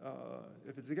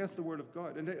 if it's against the Word of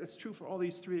God. And it's true for all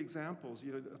these 3 examples.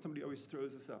 Somebody always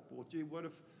throws this up. Well, gee, what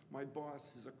if my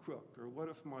boss is a crook? Or what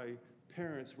if my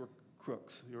parents were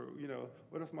crooks? Or,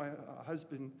 what if my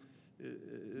husband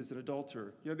is an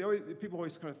adulterer? People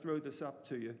always kind of throw this up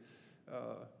to you.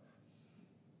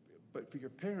 But for your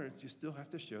parents, you still have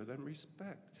to show them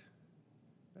respect.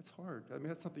 That's hard. I mean,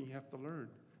 that's something you have to learn.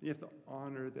 You have to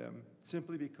honor them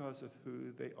simply because of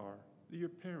who they are. They're your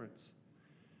parents.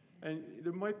 And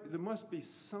there must be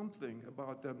something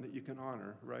about them that you can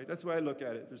honor, right? That's why I look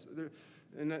at it.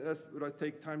 That's what I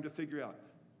take time to figure out.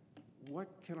 What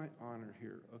can I honor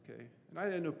here, okay? And I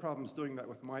had no problems doing that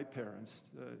with my parents.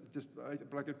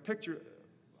 But I could picture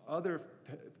other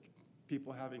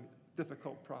people having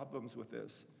difficult problems with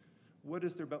this. What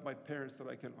is there about my parents that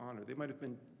I can honor? They might have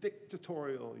been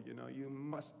dictatorial, you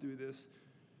must do this.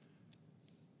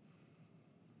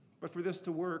 But for this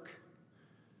to work,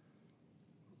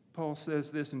 Paul says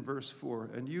this in verse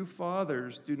 4, "And you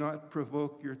fathers, do not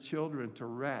provoke your children to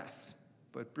wrath,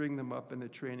 but bring them up in the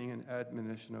training and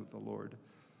admonition of the Lord."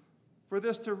 For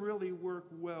this to really work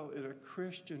well in a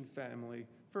Christian family,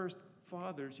 first,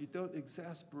 fathers, you don't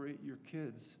exasperate your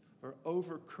kids or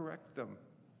overcorrect them.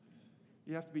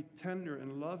 You have to be tender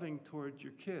and loving towards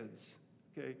your kids,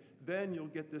 okay? Then you'll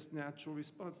get this natural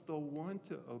response. They'll want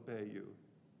to obey you.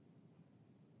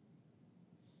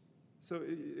 So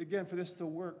again, for this to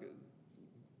work,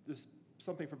 there's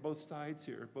something for both sides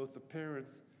here, both the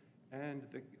parents and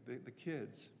the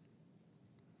kids.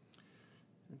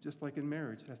 And just like in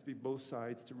marriage, it has to be both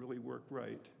sides to really work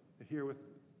right. Here with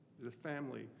the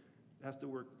family, it has to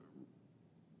work.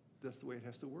 That's the way it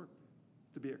has to work,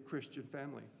 to be a Christian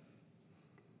family.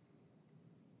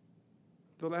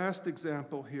 The last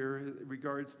example here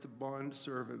regards to bond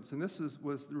servants, and this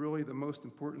was really the most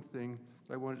important thing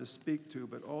that I wanted to speak to,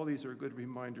 but all these are good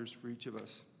reminders for each of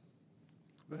us.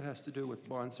 That has to do with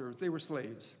bond servants. They were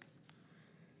slaves,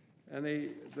 and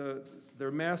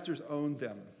their masters owned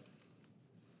them.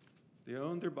 They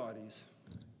owned their bodies,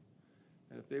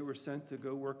 and if they were sent to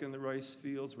go work in the rice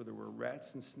fields where there were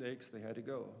rats and snakes, they had to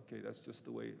go. Okay, that's just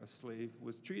the way a slave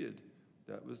was treated.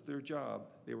 That was their job.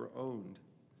 They were owned.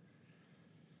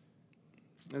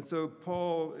 And so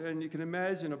Paul, and you can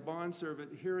imagine a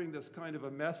bondservant hearing this kind of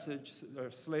a message, or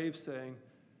a slave saying,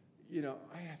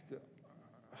 I have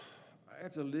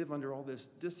to live under all this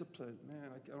discipline.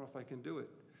 Man, I don't know if I can do it.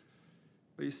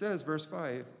 But he says, verse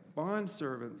 5,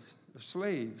 "Bondservants,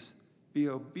 slaves, be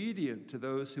obedient to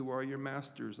those who are your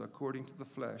masters according to the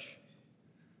flesh."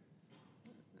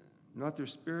 Not their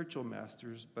spiritual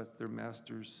masters, but their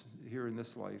masters here in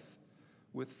this life,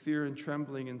 with fear and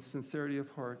trembling and sincerity of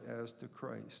heart as to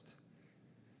Christ.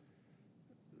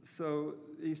 So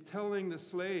he's telling the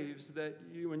slaves that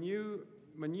when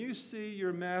you see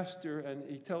your master and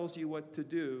he tells you what to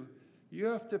do, you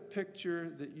have to picture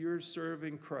that you're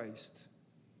serving Christ.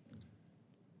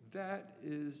 That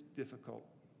is difficult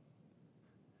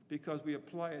because we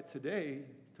apply it today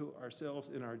to ourselves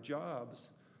in our jobs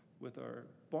with our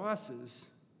bosses,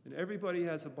 and everybody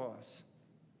has a boss.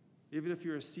 Even if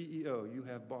you're a CEO, you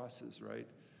have bosses, right?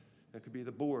 That could be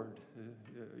the board.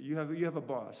 You have a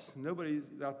boss.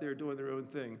 Nobody's out there doing their own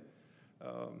thing.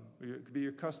 It could be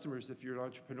your customers if you're an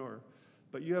entrepreneur.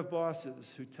 But you have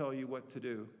bosses who tell you what to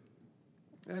do.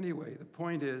 Anyway, the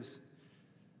point is,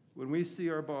 when we see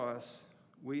our boss,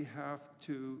 we have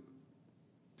to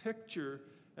picture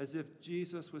as if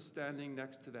Jesus was standing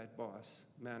next to that boss,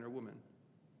 man or woman,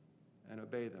 and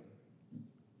obey them.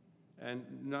 And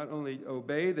not only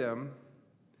obey them,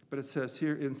 but it says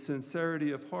here, in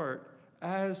sincerity of heart,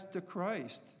 as to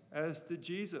Christ, as to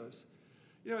Jesus.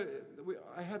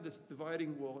 I have this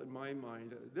dividing wall in my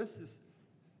mind. This is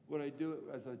what I do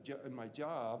in my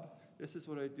job. This is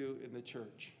what I do in the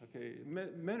church, okay?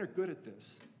 Men are good at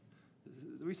this.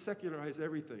 We secularize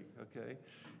everything, okay?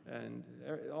 And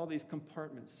all these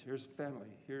compartments. Here's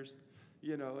family. Here's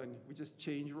and we just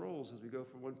change roles as we go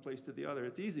from one place to the other.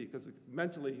 It's easy because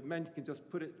mentally, men can just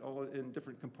put it all in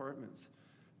different compartments.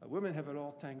 Women have it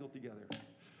all tangled together.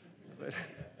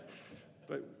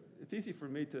 But it's easy for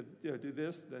me to do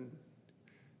this, then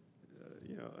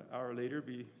an hour later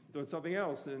be doing something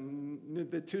else, and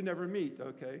the two never meet,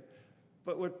 okay?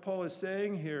 But what Paul is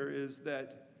saying here is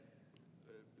that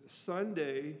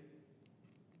Sunday,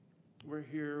 we're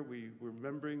here, we're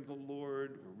remembering the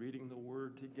Lord, we're reading the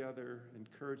Word together,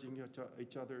 encouraging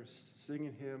each other,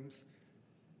 singing hymns.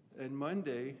 And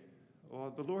Monday,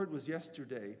 the Lord was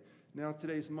yesterday. Now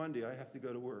today's Monday, I have to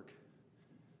go to work.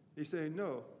 He's saying,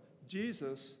 no,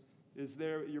 Jesus is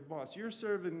there, your boss. You're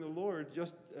serving the Lord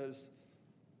just as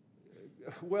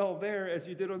well there as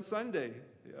you did on Sunday,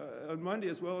 on Monday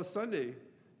as well as Sunday.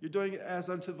 You're doing it as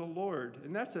unto the Lord.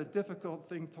 And that's a difficult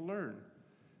thing to learn.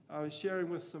 I was sharing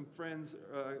with some friends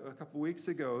a couple weeks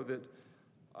ago that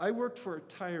I worked for a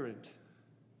tyrant,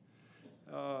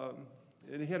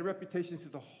 and he had a reputation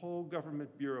through the whole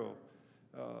government bureau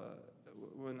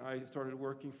when I started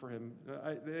working for him.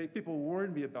 People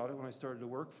warned me about it when I started to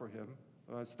work for him.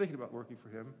 I was thinking about working for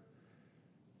him.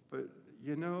 But,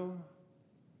 you know,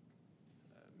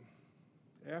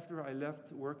 after I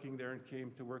left working there and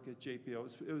came to work at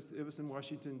JPL, it was in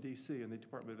Washington, D.C., in the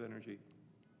Department of Energy,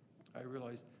 I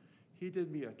realized he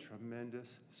did me a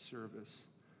tremendous service.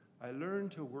 I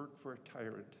learned to work for a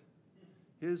tyrant.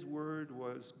 His word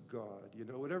was God. You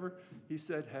know, whatever he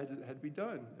said had to be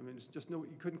done. I mean, it's just you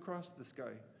couldn't cross this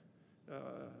guy.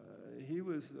 He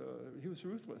was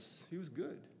ruthless. He was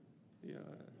good. Yeah,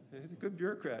 he's a good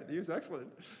bureaucrat. He was excellent.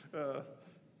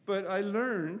 But I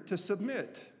learned to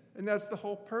submit, and that's the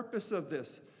whole purpose of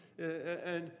this.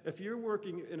 And if you're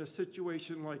working in a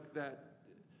situation like that,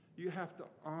 you have to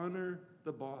honor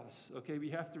the boss. Okay, we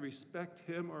have to respect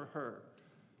him or her.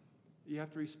 You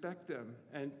have to respect them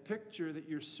and picture that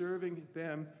you're serving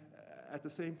them at the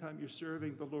same time you're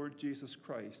serving the Lord Jesus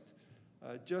Christ.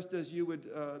 Just as you would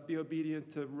be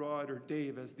obedient to Rod or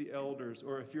Dave as the elders,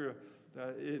 or if you're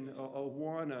in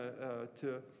Awana,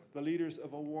 to the leaders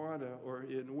of Awana, or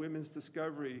in Women's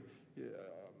Discovery,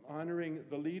 honoring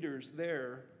the leaders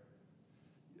there.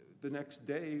 The next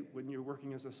day, when you're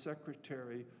working as a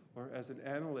secretary or as an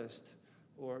analyst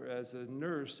or as a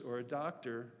nurse or a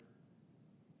doctor,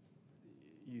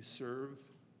 you serve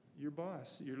your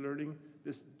boss. You're learning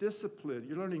this discipline.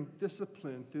 You're learning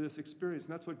discipline through this experience.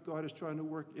 And that's what God is trying to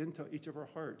work into each of our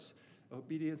hearts,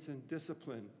 obedience and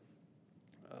discipline.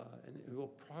 And it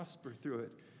will prosper through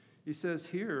it. He says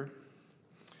here,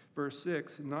 verse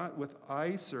 6, not with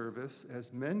eye service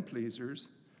as men pleasers,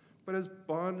 but as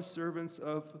bond servants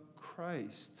of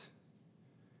Christ,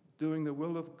 doing the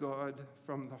will of God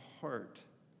from the heart,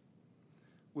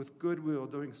 with goodwill,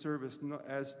 doing service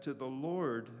as to the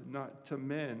Lord, not to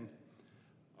men.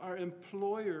 Our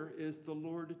employer is the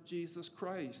Lord Jesus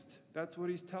Christ. That's what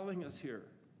he's telling us here.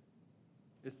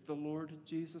 It's the Lord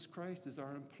Jesus Christ is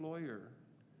our employer.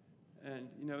 And,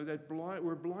 you know,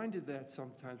 we're blinded to that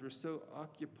sometimes. We're so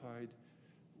occupied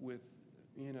with,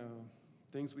 you know,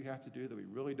 things we have to do that we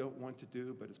really don't want to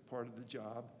do, but it's part of the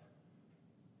job.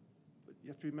 But you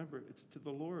have to remember, it's to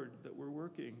the Lord that we're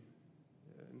working.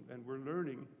 And we're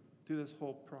learning through this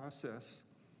whole process.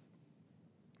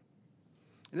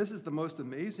 And this is the most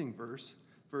amazing verse,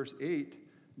 verse 8,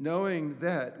 knowing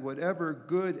that whatever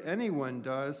good anyone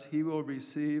does, he will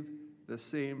receive the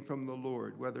same from the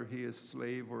Lord, whether he is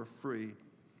slave or free.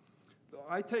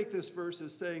 I take this verse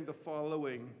as saying the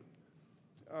following.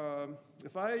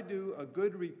 If I do a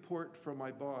good report for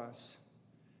my boss,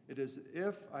 it is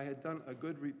if I had done a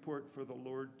good report for the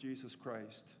Lord Jesus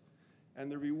Christ. And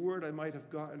the reward I might have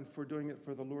gotten for doing it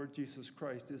for the Lord Jesus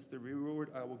Christ is the reward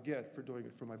I will get for doing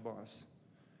it for my boss,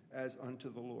 as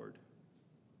unto the Lord.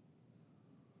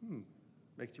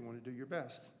 Makes you want to do your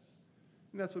best.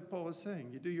 And that's what Paul is saying.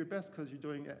 You do your best because you're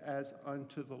doing it as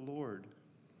unto the Lord.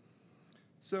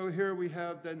 So here we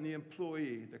have then the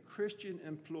employee, the Christian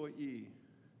employee.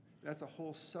 That's a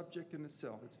whole subject in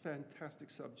itself. It's a fantastic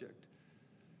subject.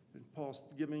 And Paul's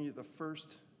giving you the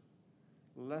first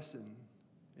lesson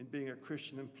in being a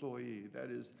Christian employee. That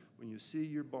is, when you see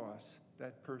your boss,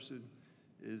 that person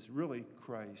is really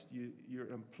Christ. You're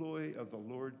an employee of the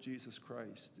Lord Jesus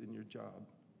Christ in your job.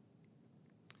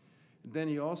 And then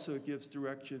he also gives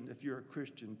direction, if you're a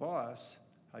Christian boss,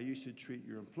 how you should treat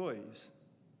your employees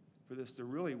for this to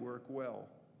really work well.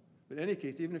 But in any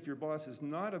case, even if your boss is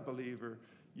not a believer,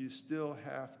 you still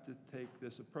have to take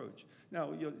this approach.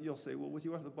 Now, you'll say, well, what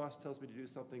if the boss tells me to do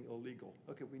something illegal?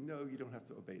 Okay, we know you don't have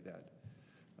to obey that.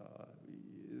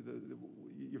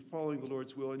 You're following the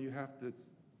Lord's will, and you have to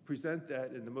present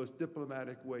that in the most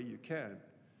diplomatic way you can.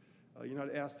 You're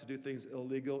not asked to do things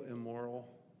illegal, immoral.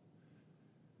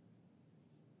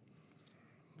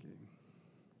 Okay.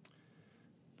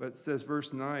 But it says,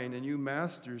 verse 9, and you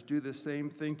masters do the same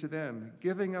thing to them,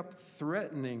 giving up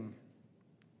threatening,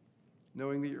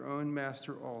 knowing that your own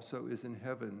master also is in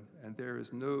heaven, and there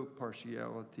is no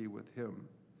partiality with him.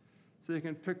 So you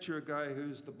can picture a guy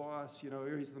who's the boss, you know,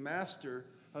 he's the master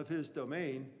of his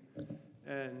domain,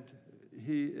 and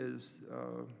he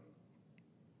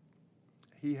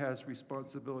has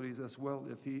responsibilities as well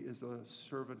if he is a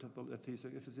servant of the, if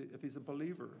he's a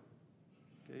believer.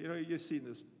 Okay, you know, you've seen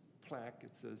this plaque.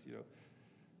 It says, you know,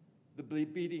 the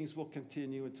beatings will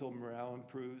continue until morale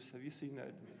improves. Have you seen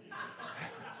that?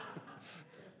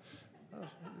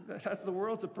 That's the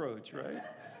world's approach, right?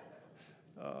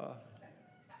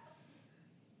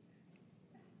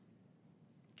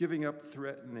 Giving up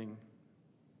threatening.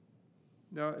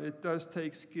 Now, it does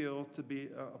take skill to be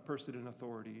a person in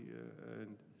authority,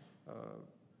 and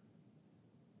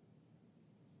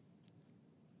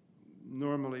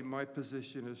normally my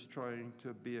position is trying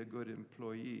to be a good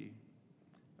employee.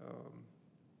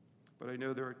 But I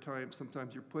know there are times,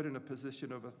 sometimes you're put in a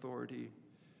position of authority,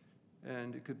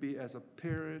 and it could be as a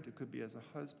parent, it could be as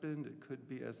a husband, it could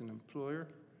be as an employer,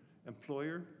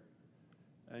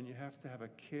 and you have to have a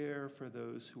care for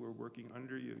those who are working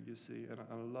under you, you see, and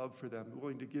a love for them,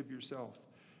 willing to give yourself.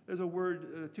 There's a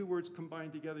word, two words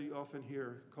combined together you often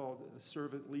hear called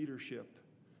servant leadership.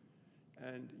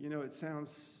 And, you know, it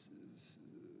sounds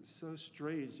so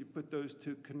strange. You put those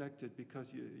two connected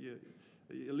because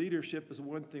leadership is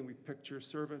one thing we picture,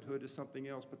 servanthood is something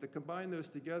else. But to combine those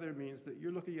together means that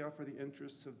you're looking out for the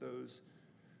interests of those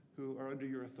who are under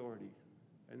your authority.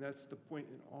 And that's the point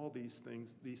in all these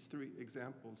things, these three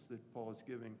examples that Paul is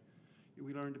giving.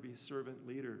 We learn to be servant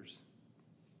leaders.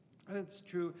 And it's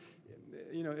true,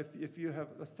 you know, if you have,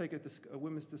 let's take a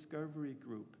women's discovery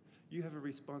group. You have a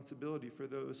responsibility for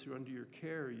those who are under your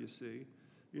care, you see.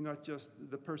 You're not just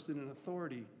the person in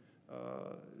authority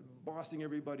bossing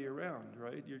everybody around,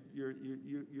 right?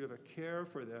 You have a care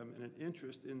for them and an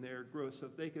interest in their growth so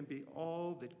that they can be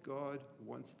all that God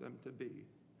wants them to be.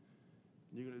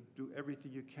 And you're going to do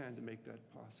everything you can to make that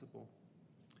possible.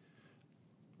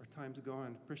 Our time's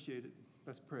gone. Appreciate it.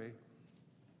 Let's pray.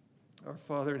 Our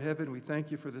Father in heaven, we thank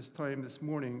you for this time this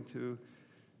morning to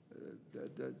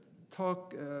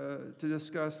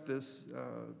discuss this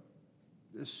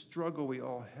struggle we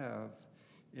all have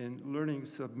in learning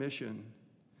submission.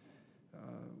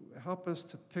 Help us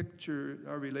to picture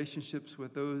our relationships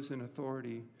with those in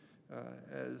authority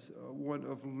as one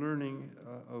of learning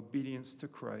obedience to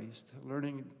Christ,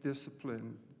 learning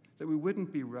discipline, that we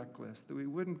wouldn't be reckless, that we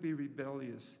wouldn't be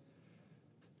rebellious,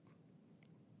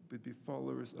 but be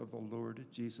followers of the Lord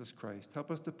Jesus Christ.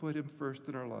 Help us to put him first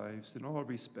in our lives in all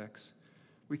respects.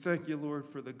 We thank you, Lord,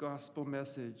 for the gospel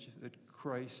message that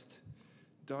Christ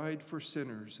died for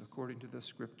sinners according to the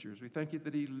scriptures. We thank you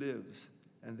that he lives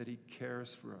and that he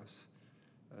cares for us,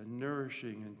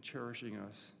 nourishing and cherishing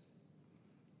us.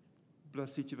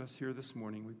 Bless each of us here this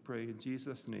morning, we pray in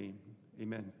Jesus' name.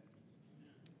 Amen.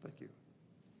 Thank you.